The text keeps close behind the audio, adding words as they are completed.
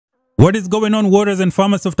What is going on, warriors and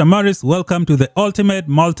farmers of Tamaris? Welcome to the ultimate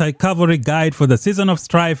multi-cavalry guide for the Season of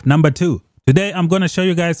Strife number 2. Today I'm going to show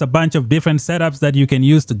you guys a bunch of different setups that you can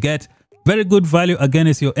use to get very good value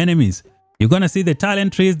against your enemies. You're going to see the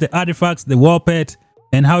talent trees, the artifacts, the war pet,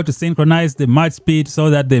 and how to synchronize the march speed so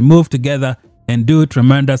that they move together and do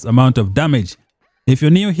tremendous amount of damage. If you're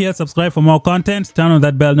new here, subscribe for more content, turn on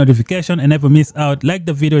that bell notification and never miss out. Like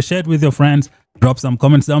the video, share it with your friends, drop some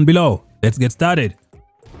comments down below. Let's get started.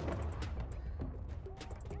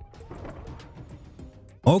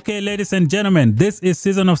 Okay, ladies and gentlemen, this is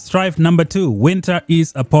Season of Strife number 2. Winter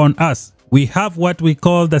is upon us. We have what we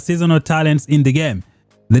call the seasonal talents in the game.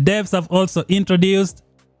 The devs have also introduced,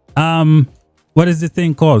 what is this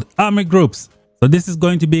thing called? Army groups. So this is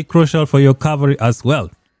going to be crucial for your cavalry as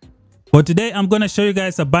well. For today, I'm going to show you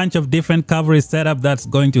guys a bunch of different cavalry setup that's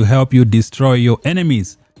going to help you destroy your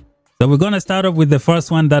enemies. So we're going to start off with the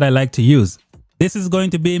first one that I like to use. This is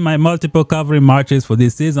going to be my multiple cavalry marches for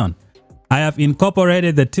this season. I have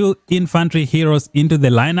incorporated the 2 infantry heroes into the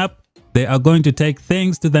lineup. They are going to take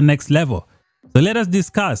things to the next level. So let us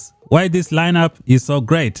discuss why this lineup is so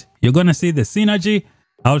great. You're going to see the synergy.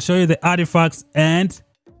 I'll show you the artifacts and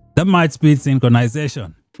the march speed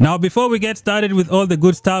synchronization. Now, before we get started with all the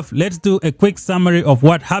good stuff, let's do a quick summary of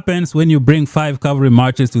what happens when you bring 5 cavalry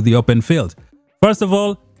marches to the open field. First of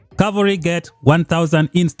all, cavalry get 1000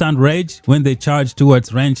 instant rage when they charge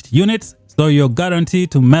towards ranged units. So you're guaranteed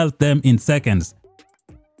to melt them in seconds.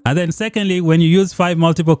 And then secondly, when you use 5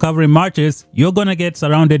 multiple cavalry marches, you're going to get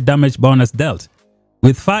surrounded damage bonus dealt.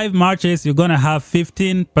 With 5 marches, you're going to have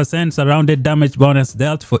 15% surrounded damage bonus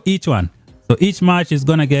dealt for each one. So each march is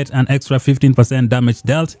going to get an extra 15% damage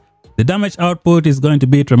dealt. The damage output is going to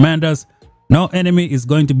be tremendous. No enemy is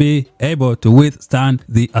going to be able to withstand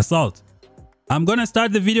the assault. I'm going to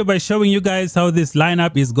start the video by showing you guys how this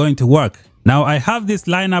lineup is going to work. Now I have this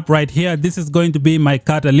lineup right here. This is going to be my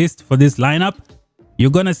catalyst for this lineup. You're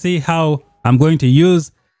going to see how I'm going to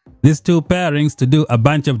use these 2 pairings to do a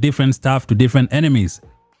bunch of different stuff to different enemies.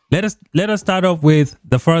 Let us start off with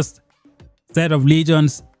the first set of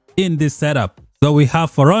legions in this setup. So we have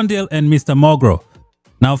Forondil and Mr. Mogro.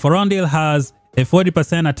 Now Forondil has a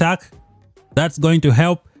 40% attack. That's going to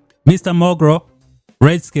help Mr. Mogro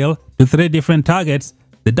rage skill to 3 different targets.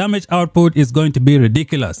 The damage output is going to be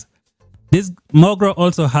ridiculous. This Mogro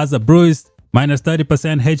also has a bruised minus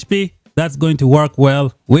 30% HP. That's going to work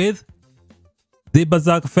well with the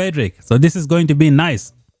Berserk Frederick. So this is going to be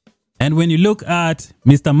nice. And when you look at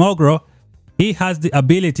Mr. Mogro, he has the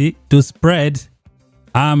ability to spread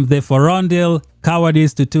the Forondil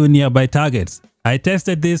cowardice to 2 nearby targets. I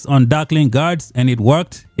tested this on Darkling Guards and it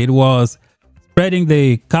worked. It was spreading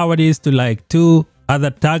the cowardice to like 2 other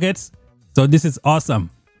targets. So this is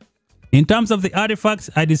awesome. In terms of the artifacts,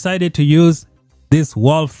 I decided to use this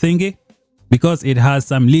wolf thingy because it has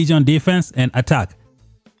some legion defense and attack.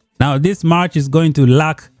 Now this march is going to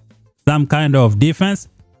lack some kind of defense,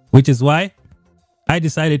 which is why I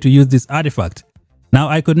decided to use this artifact. Now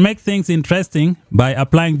I could make things interesting by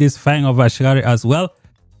applying this Fang of Ashkari as well,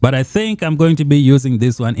 but I think I'm going to be using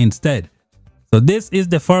this one instead. So this is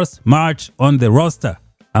the first march on the roster.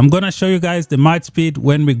 I'm going to show you guys the march speed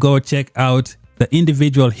when we go check out the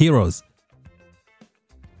individual heroes.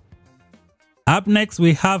 Up next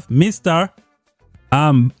we have Mr.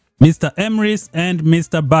 Emrys and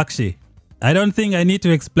Mr. Bakshi. I don't think I need to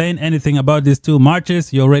explain anything about these 2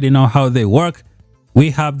 marches. You already know how they work. We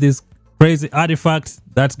have this crazy artifact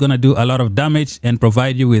that's going to do a lot of damage and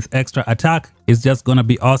provide you with extra attack. It's just going to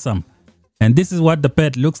be awesome. And this is what the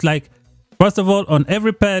pet looks like. First of all, on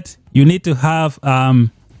every pet, you need to have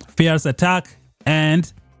fierce attack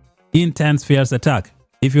and intense fierce attack.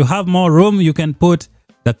 If you have more room, you can put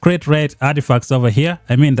the crit rate artifacts over here.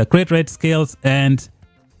 I mean the crit rate skills, and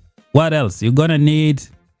what else? You're gonna need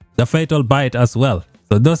the fatal bite as well.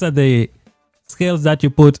 So those are the skills that you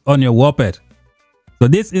put on your war pet. So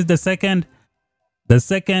this is the second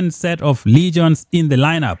set of legions in the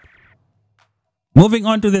lineup. Moving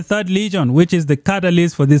on to the 3rd legion, which is the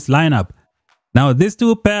catalyst for this lineup. Now these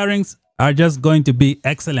 2 pairings are just going to be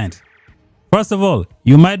excellent. First of all,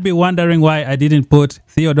 you might be wondering why I didn't put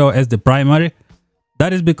Theodore as the primary.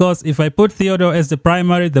 That is because if I put Theodore as the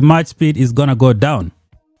primary, the march speed is gonna go down.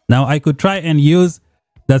 Now I could try and use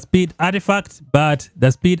the speed artifact, but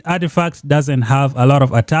the speed artifact doesn't have a lot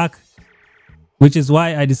of attack, which is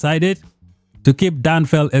why I decided to keep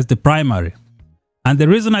Danfell as the primary. And the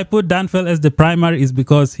reason I put Danfell as the primary is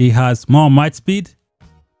because he has more march speed.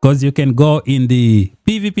 Because you can go in the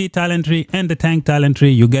PvP talent tree and the tank talent tree,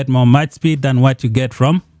 you get more march speed than what you get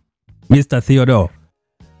from Mr. Theodore.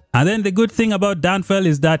 And then the good thing about Danfell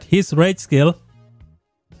is that his rage skill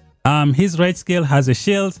His rage skill has a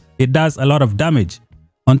shield. It does a lot of damage.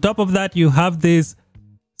 On top of that, you have this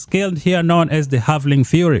skill here known as the Halfling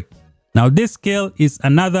Fury. Now this skill is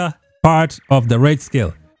another part of the rage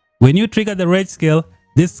skill. When you trigger the rage skill,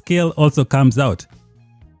 this skill also comes out.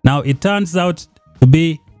 Now it turns out to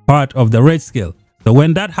be part of the rage skill. So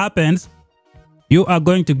when that happens, you are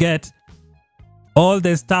going to get all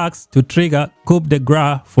the stacks to trigger coup de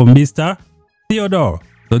grace for Mr. Theodore.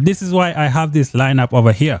 So this is why I have this lineup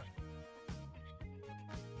over here.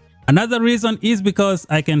 Another reason is because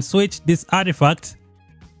I can switch this artifact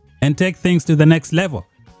and take things to the next level.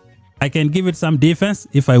 I can give it some defense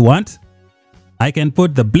if I want. I can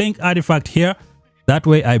put the blink artifact here. That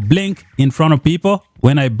way I blink in front of people.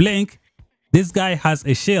 When I blink, this guy has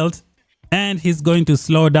a shield and he's going to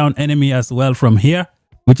slow down enemy as well from here,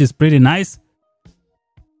 which is pretty nice.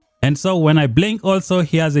 And so when I blink also,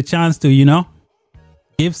 he has a chance to, you know,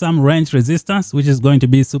 give some range resistance, which is going to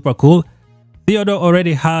be super cool. Theodore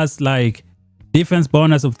already has like defense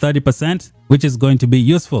bonus of 30%, which is going to be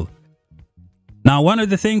useful. Now, one of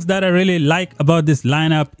the things that I really like about this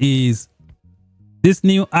lineup is this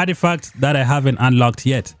new artifact that I haven't unlocked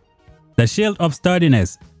yet, the Shield of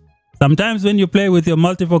Sturdiness. Sometimes when you play with your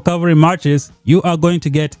multiple cavalry marches, you are going to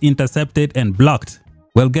get intercepted and blocked.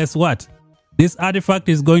 Well, guess what? This artifact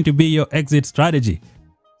is going to be your exit strategy.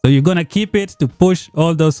 So you're going to keep it to push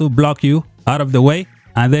all those who block you out of the way,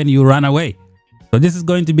 and then you run away. So this is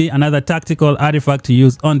going to be another tactical artifact to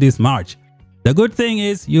use on this march. The good thing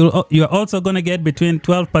is you're also going to get between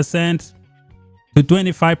 12% to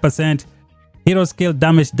 25% hero skill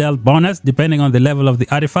damage dealt bonus depending on the level of the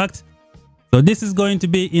artifact. So this is going to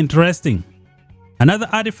be interesting. Another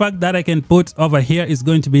artifact that I can put over here is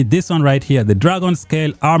going to be this one right here, the Dragon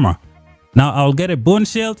Scale Armor. Now I'll get a Boon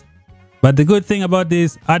Shield, but the good thing about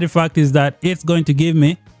this artifact is that it's going to give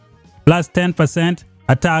me plus 10%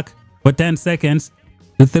 attack for 10 seconds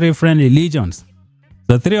to 3 friendly legions.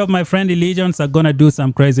 So 3 of my friendly legions are going to do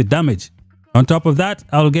some crazy damage. On top of that,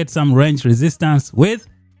 I'll get some range resistance with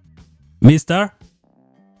Mr.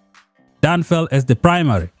 Danfell as the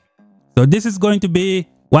primary. So this is going to be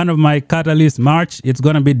one of my catalyst march. It's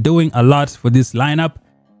going to be doing a lot for this lineup.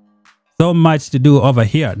 So much to do over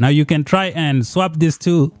here. Now you can try and swap these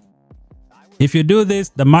two. If you do this,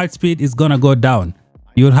 the march speed is going to go down.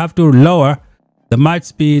 You'll have to lower the march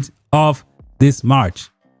speed of this march.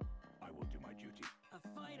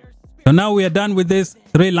 So now we are done with these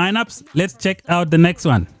 3 lineups. Let's check out the next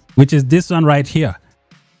one, which is this one right here.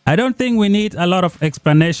 I don't think we need a lot of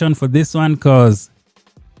explanation for this one because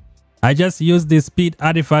I just used this speed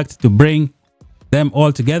artifact to bring them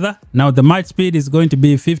all together. Now the march speed is going to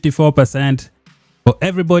be 54% for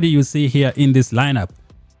everybody you see here in this lineup.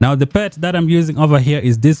 Now the pet that I'm using over here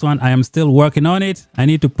is this one. I am still working on it. I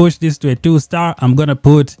need to push this to a 2-star. I'm going to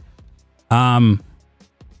put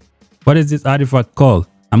what is this artifact called?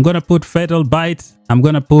 I'm going to put Fatal Bite. I'm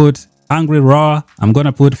going to put Angry Roar. I'm going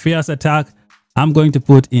to put Fierce Attack. I'm going to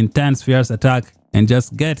put Intense Fierce Attack and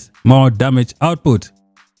just get more damage output.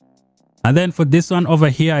 And then for this one over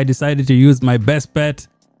here, I decided to use my best pet,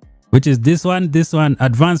 which is this one. This one,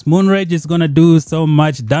 Advanced Moonrage, is going to do so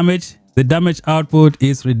much damage. The damage output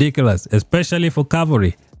is ridiculous, especially for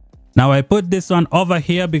cavalry. Now I put this one over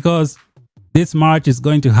here because this march is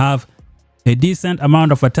going to have a decent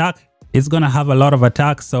amount of attack. It's going to have a lot of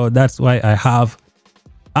attack, so that's why I have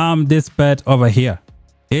this pet over here.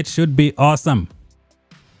 It should be awesome.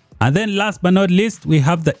 And then last but not least, we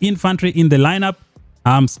have the infantry in the lineup.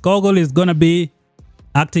 Skogul is going to be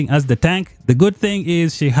acting as the tank. The good thing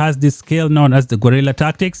is she has this skill known as the Guerrilla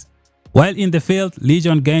Tactics. While in the field,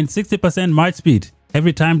 Legion gains 60% march speed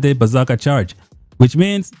every time they berserker charge, which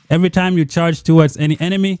means every time you charge towards any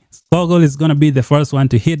enemy, Skogul is going to be the first one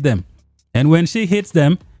to hit them. And when she hits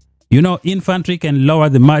them, you know, infantry can lower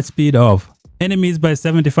the march speed of enemies by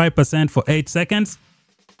 75% for 8 seconds.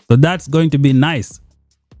 So that's going to be nice.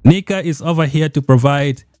 Nika is over here to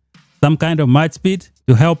provide some kind of march speed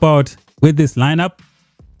to help out with this lineup.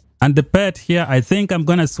 And the pet here, I think I'm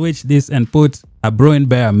going to switch this and put a Bruin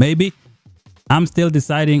Bear maybe. I'm still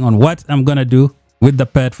deciding on what I'm going to do with the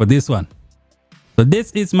pet for this one. So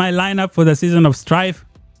this is my lineup for the Season of Strife.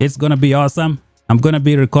 It's going to be awesome. I'm going to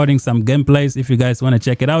be recording some gameplays. If you guys want to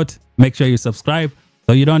check it out, make sure you subscribe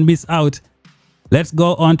so you don't miss out. Let's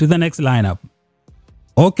go on to the next lineup.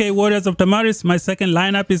 Okay, Warriors of Tamaris, my second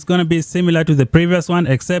lineup is going to be similar to the previous one,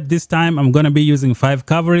 except this time I'm going to be using 5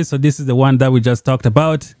 cavalry. So this is the one that we just talked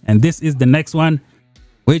about. And this is the next one,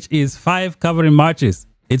 which is 5 cavalry marches.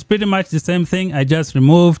 It's pretty much the same thing. I just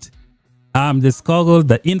removed the Skogul,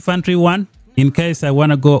 the infantry one, in case I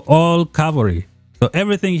want to go all cavalry. So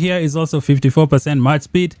everything here is also 54% march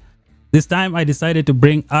speed. This time I decided to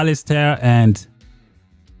bring Alistair and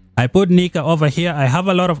I put Nika over here. I have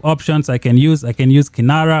a lot of options I can use. I can use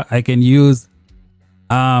Kinara. I can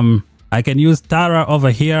use Tara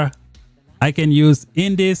over here. I can use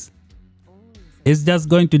Indis. It's just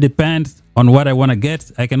going to depend on what I want to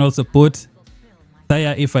get. I can also put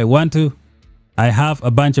Thaya if I want to. I have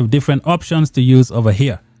a bunch of different options to use over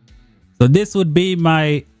here. So this would be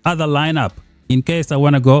my other lineup in case I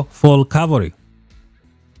want to go full cavalry.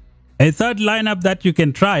 A third lineup that you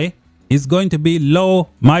can try is going to be low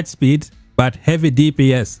march speed but heavy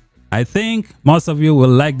DPS. I think most of you will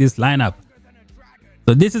like this lineup.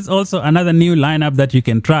 So this is also another new lineup that you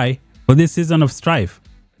can try for this season of Strife.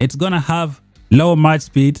 It's gonna have low march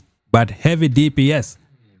speed but heavy DPS.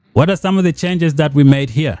 What are some of the changes that we made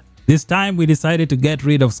here? This time we decided to get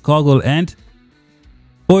rid of Skogul and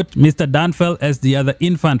put Mr. Dunfell as the other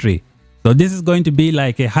infantry. So this is going to be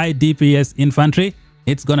like a high DPS infantry.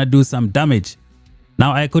 It's gonna do some damage.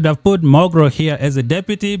 Now I could have put Mogro here as a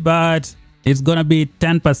deputy, but it's gonna be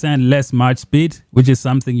 10% less march speed, which is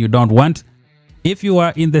something you don't want. If you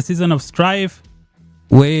are in the season of Strife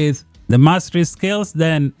with the mastery skills,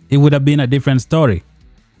 then it would have been a different story.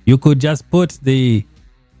 You could just put the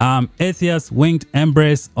Athea's Winged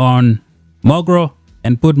Embrace on Mogro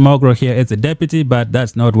and put Mogro here as a deputy, but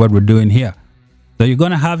that's not what we're doing here. So you're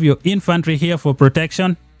gonna have your infantry here for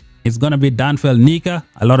protection. It's gonna be Dunfell Nika,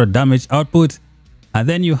 a lot of damage output. And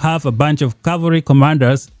then you have a bunch of cavalry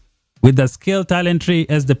commanders with the skill talent tree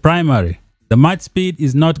as the primary. The march speed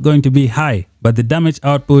is not going to be high, but the damage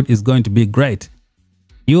output is going to be great.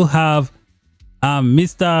 You have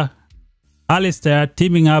Mr. Alistair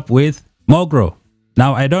teaming up with Mogro.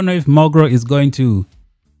 Now, I don't know if Mogro is going to,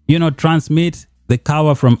 transmit the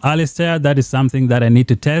cover from Alistair. That is something that I need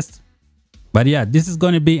to test. But yeah, this is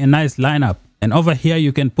going to be a nice lineup. And over here,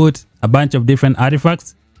 you can put a bunch of different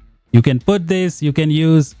artifacts. You can put this, you can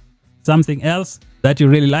use something else that you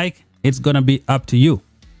really like. It's going to be up to you.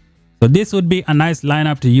 So this would be a nice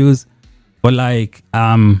lineup to use for like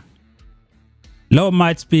low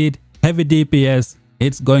march speed, heavy DPS.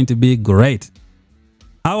 It's going to be great.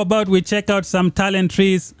 How about we check out some talent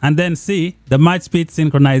trees and then see the march speed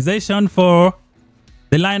synchronization for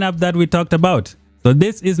the lineup that we talked about. So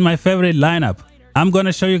this is my favorite lineup. I'm going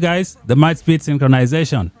to show you guys the march speed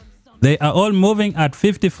synchronization. They are all moving at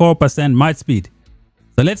 54% march speed.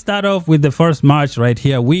 So let's start off with the first march right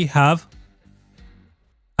here. We have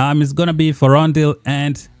it's going to be Forondil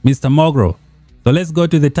and Mr. Mogro. So let's go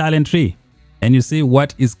to the talent tree and you see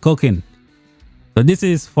what is cooking. So this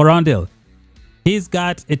is Forondil. He's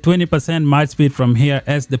got a 20% march speed from here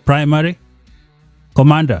as the primary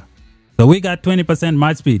commander. So we got 20%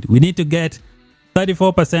 march speed. We need to get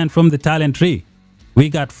 34% from the talent tree. We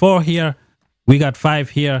got 4 here. We got 5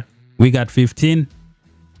 here. We got 15.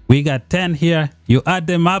 We got 10 here. You add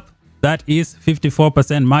them up, that is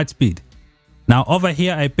 54% march speed. Now over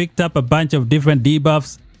here, I picked up a bunch of different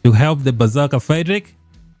debuffs to help the Berserker Frederick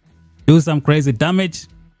do some crazy damage.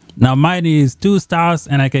 Now mine is 2 stars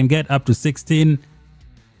and I can get up to 16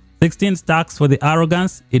 stacks for the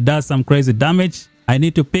Arrogance. It does some crazy damage. I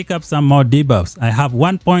need to pick up some more debuffs. I have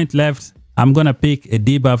 1 point left. I'm going to pick a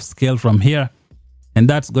debuff skill from here and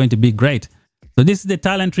that's going to be great. So this is the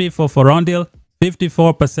talent tree for Forondil,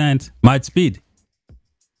 54% march speed.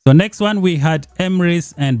 So next one we had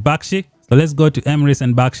Emrys and Bakshi. So let's go to Emrys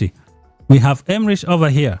and Bakshi. We have Emrys over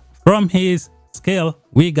here. From his skill,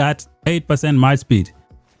 we got 8% march speed.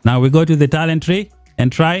 Now we go to the talent tree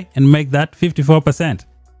and try and make that 54%.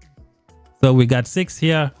 So we got 6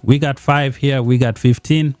 here, we got 5 here, we got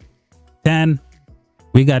 15, 10,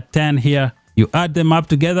 we got 10 here. You add them up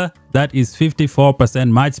together, that is 54%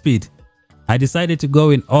 march speed. I decided to go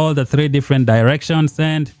in all the 3 different directions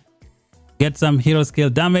and get some hero skill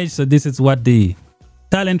damage. So this is what the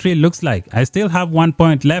talent tree looks like. I still have 1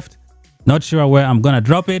 point left. Not sure where I'm gonna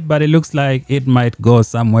drop it, but it looks like it might go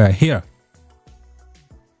somewhere here.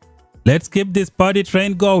 Let's keep this party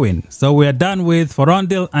train going. So we are done with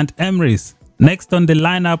Forondil and Emrys. Next on the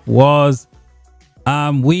lineup was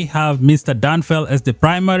we have Mr. Dunfell as the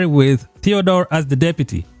primary with Theodore as the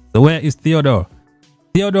deputy. So where is Theodore?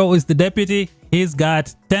 Theodore is the deputy. He's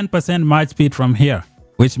got 10% march speed from here,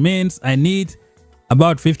 which means I need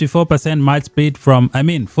about 54% march speed from,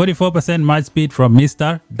 44% march speed from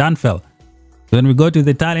Mr. Dunfell. So when we go to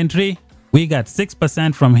the talent tree, we got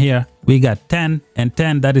 6% from here. We got 10 and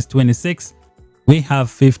 10, that is 26. We have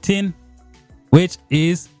 15, which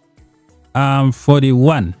is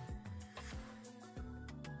 41.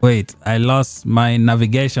 Wait, I lost my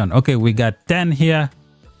navigation. Okay, we got 10 here,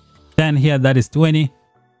 10 here, that is 20,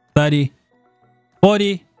 30,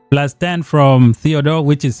 40, plus 10 from Theodore,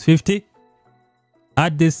 which is 50.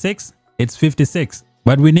 Add this 6, it's 56.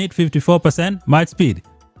 But we need 54% march speed.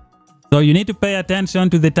 So you need to pay attention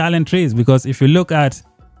to the talent trees, because if you look at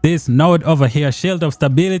this node over here, Shield of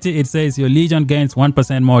Stability, it says your Legion gains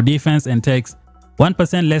 1% more defense and takes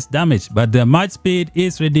 1% less damage, but the march speed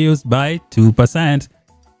is reduced by 2%.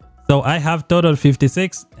 So I have total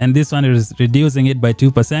 56 and this one is reducing it by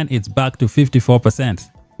 2%. It's back to 54%.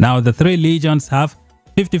 Now the 3 legions have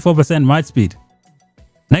 54% march speed.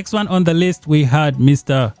 Next one on the list, we had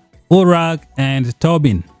Mr. Urag and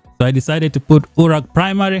Tobin. So I decided to put Urag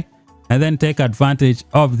primary and then take advantage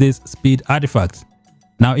of this speed artifact.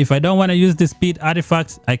 Now if I don't want to use the speed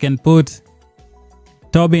artifacts, I can put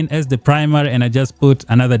Tobin as the primary and I just put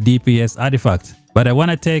another DPS artifact. But I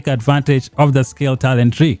want to take advantage of the skill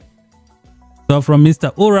talent tree. So from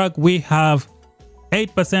Mr. Urag, we have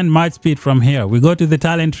 8% march speed from here. We go to the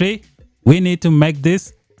talent tree. We need to make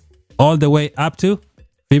this all the way up to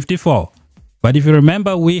 54. But if you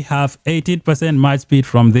remember, we have 18% march speed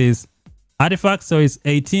from this artifact. So it's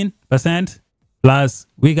 18% plus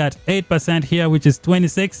we got 8% here, which is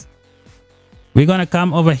 26. We're going to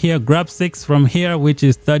come over here, grab 6 from here, which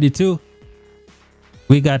is 32.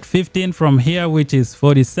 We got 15 from here, which is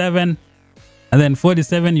 47. And then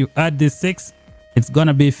 47, you add this 6, it's going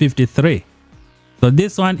to be 53. So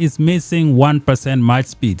this one is missing 1% march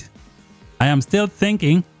speed. I am still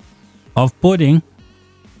thinking of putting,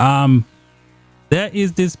 there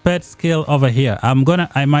is this pet skill over here.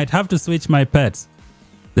 I might have to switch my pets.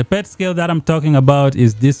 The pet skill that I'm talking about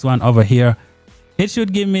is this one over here. It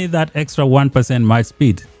should give me that extra 1% march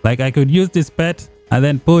speed. Like I could use this pet and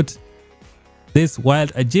then put this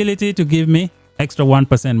wild agility to give me extra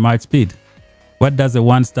 1% march speed. What does a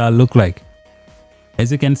 1-star look like?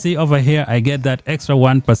 As you can see over here, I get that extra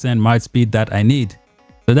 1% march speed that I need.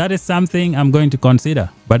 So that is something I'm going to consider.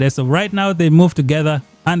 But as of right now, they move together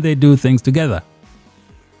and they do things together.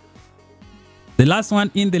 The last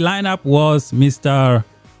one in the lineup was Mrs.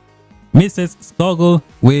 Skogul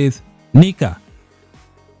with Nika.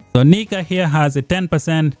 So Nika here has a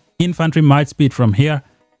 10% infantry march speed from here.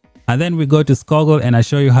 And then we go to Skogul and I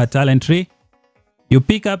show you her talent tree. You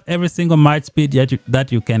pick up every single march speed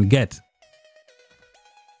that you can get.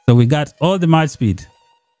 So we got all the march speed,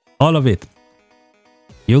 all of it.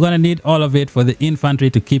 You're going to need all of it for the infantry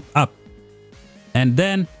to keep up. And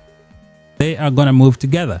then they are going to move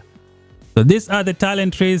together. So these are the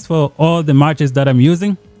talent trees for all the marches that I'm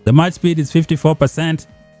using. The march speed is 54%.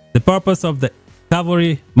 The purpose of the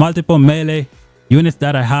cavalry multiple melee units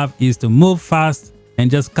that I have is to move fast and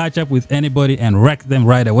just catch up with anybody and wreck them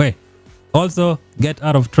right away. Also, get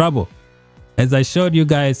out of trouble. As I showed you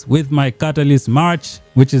guys with my Catalyst March,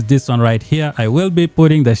 which is this one right here, I will be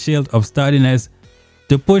putting the Shield of Sturdiness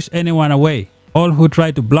to push anyone away. All who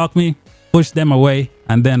try to block me, push them away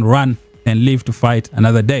and then run and leave to fight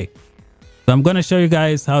another day. So I'm going to show you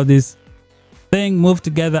guys how this thing move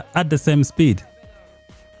together at the same speed.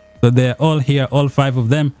 So they're all here, all 5 of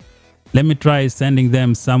them. Let me try sending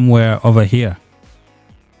them somewhere over here.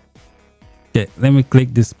 Okay, let me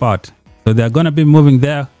click this spot. So they're going to be moving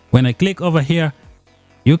there. When I click over here,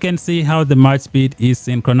 you can see how the march speed is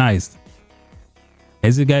synchronized.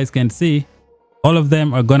 As you guys can see, all of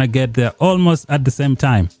them are going to get there almost at the same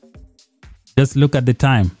time. Just look at the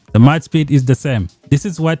time. The march speed is the same. This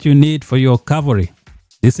is what you need for your cavalry.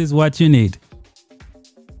 This is what you need.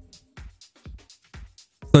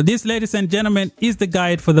 So this, ladies and gentlemen, is the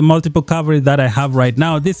guide for the multiple cavalry that I have right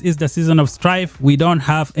now. This is the Season of Strife. We don't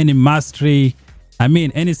have any mastery,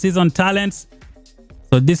 any season talents.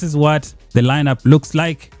 So this is what the lineup looks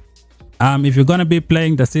like. If you're going to be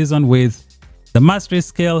playing the season with the mastery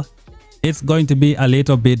skill, it's going to be a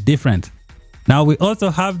little bit different. Now we also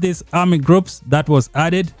have these army groups that was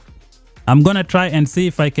added. I'm going to try and see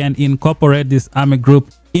if I can incorporate this army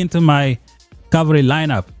group into my cavalry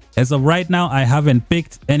lineup. As of right now, I haven't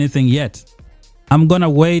picked anything yet. I'm going to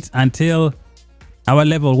wait until our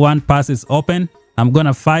level 1 pass is open. I'm going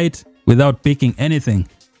to fight without picking anything.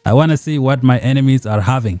 I want to see what my enemies are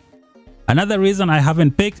having. Another reason I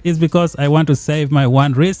haven't picked is because I want to save my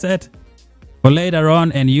 1 reset for later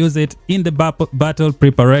on and use it in the battle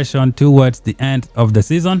preparation towards the end of the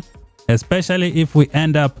season, especially if we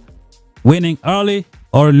end up winning early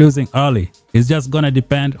or losing early. It's just going to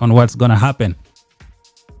depend on what's going to happen.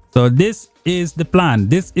 So this is the plan.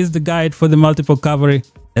 This is the guide for the multiple cavalry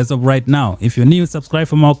as of right now. If you're new, subscribe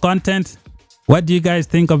for more content. What do you guys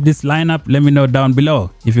think of this lineup? Let me know down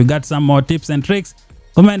below. If you got some more tips and tricks,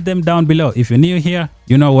 comment them down below. If you're new here,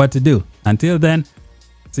 you know what to do. Until then,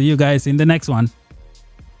 see you guys in the next one.